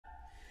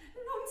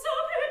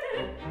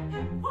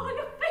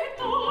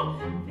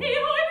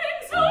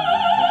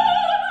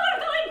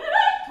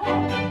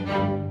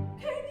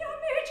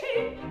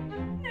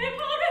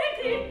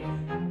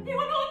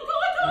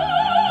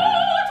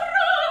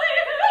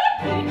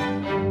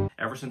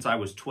Ever since I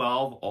was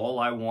 12, all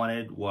I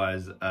wanted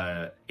was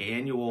an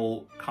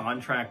annual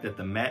contract at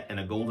the Met and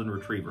a golden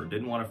retriever.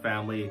 Didn't want a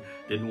family,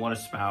 didn't want a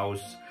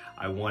spouse.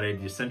 I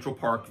wanted the Central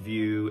Park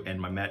view and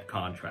my Met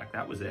contract.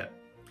 That was it.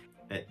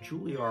 At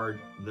Juilliard,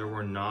 there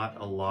were not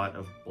a lot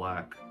of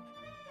black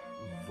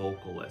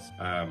vocalists.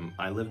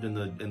 I lived in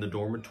the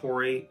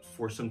dormitory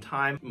for some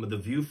time. The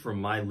view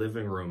from my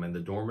living room and the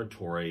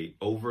dormitory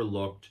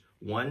overlooked,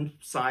 one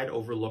side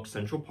overlooked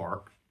Central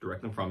Park.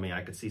 Directly from me,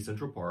 I could see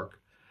Central Park.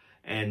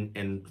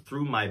 And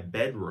through my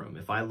bedroom,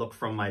 if I looked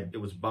from it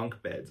was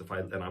bunk beds,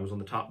 and I was on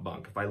the top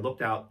bunk, if I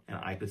looked out and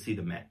I could see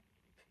the Met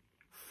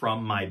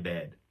from my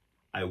bed,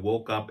 I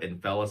woke up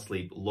and fell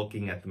asleep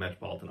looking at the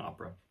Metropolitan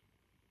Opera.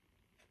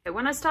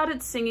 When I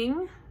started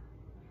singing,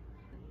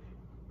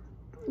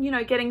 you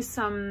know, getting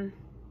some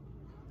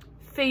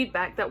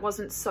feedback that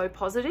wasn't so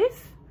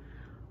positive,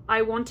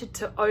 I wanted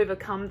to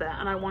overcome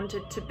that, and I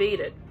wanted to beat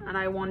it, and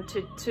I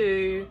wanted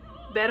to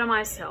better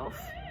myself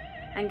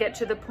and get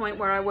to the point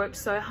where I worked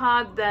so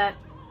hard that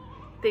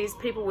these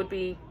people would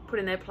be put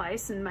in their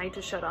place and made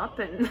to shut up,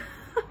 and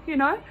you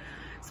know,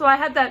 so I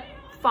had that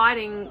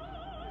fighting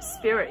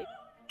spirit.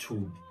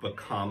 To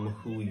become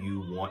who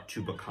you want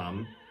to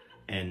become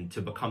and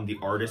to become the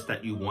artist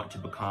that you want to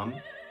become,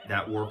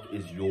 that work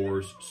is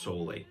yours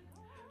solely.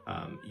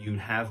 You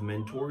have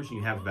mentors,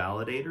 you have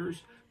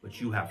validators,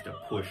 but you have to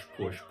push.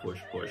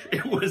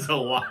 It was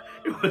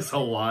a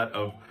lot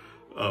of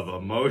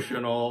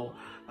emotional,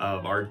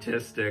 of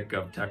artistic,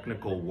 of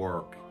technical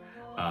work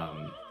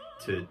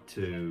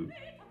to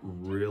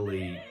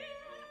really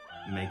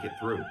make it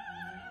through.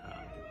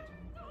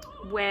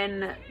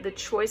 When the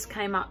choice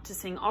came up to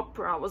sing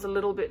opera, I was a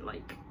little bit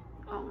like,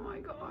 oh my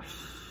gosh.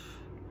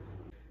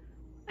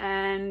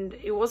 And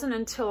it wasn't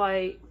until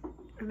I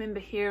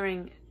remember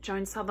hearing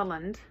Joan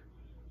Sutherland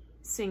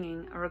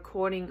singing a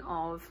recording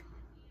of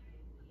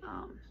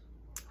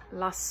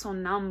La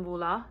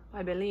Sonnambula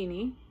by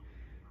Bellini,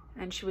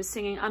 and she was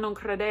singing A non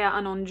credea,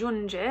 a non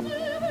giunge.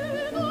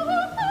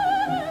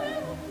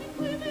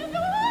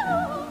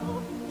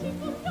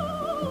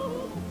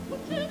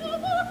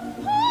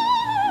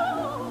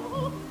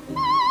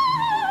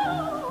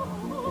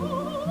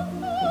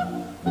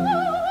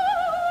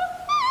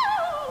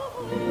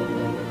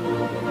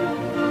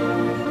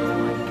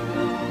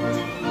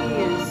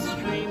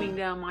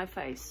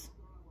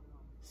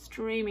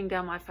 Streaming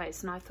down my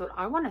face, and I thought,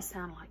 I want to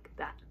sound like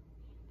that.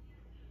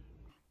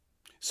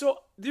 So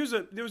there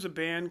was a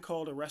band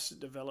called Arrested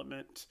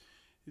Development.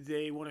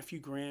 They won a few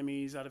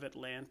Grammys out of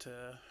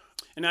Atlanta,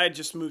 and I had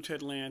just moved to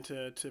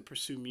Atlanta to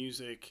pursue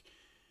music,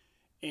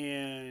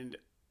 and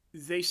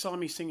they saw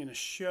me sing in a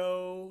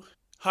show,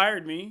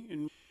 hired me,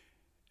 and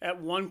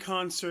at one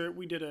concert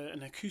we did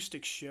an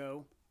acoustic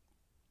show,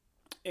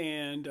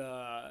 and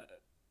a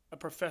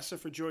professor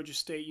for Georgia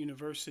State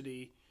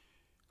University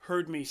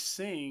heard me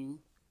sing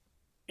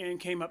and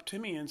came up to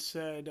me and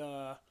said,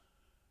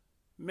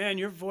 man,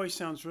 your voice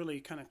sounds really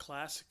kind of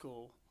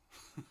classical,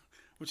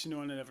 which no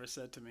one had ever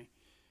said to me.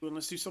 Well,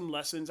 let's do some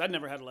lessons. I'd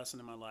never had a lesson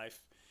in my life.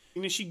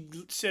 And then she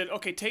said,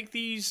 okay, take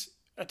this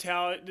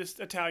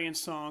Italian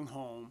song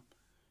home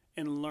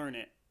and learn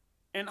it.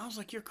 And I was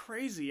like, you're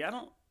crazy.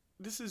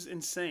 This is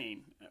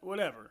insane,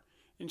 whatever.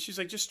 And she's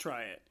like, just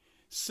try it.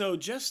 So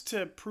just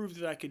to prove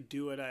that I could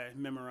do it, I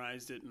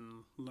memorized it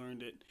and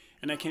learned it.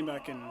 And I came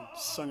back and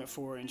sung it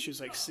for her, and she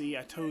was like, see,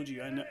 I told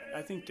you.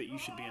 I think that you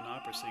should be an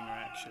opera singer,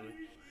 actually.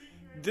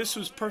 This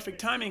was perfect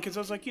timing, because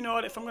I was like, you know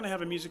what? If I'm going to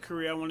have a music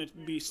career, I want it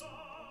to be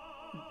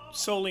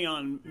solely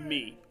on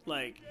me.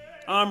 Like,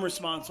 I'm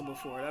responsible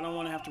for it. I don't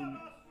want to have to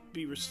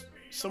be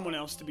someone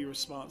else to be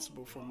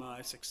responsible for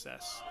my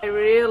success. I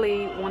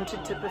really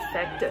wanted to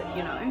perfect it,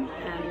 you know,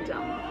 and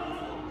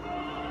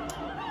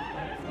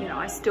you know,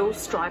 I still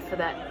strive for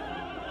that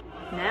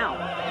now.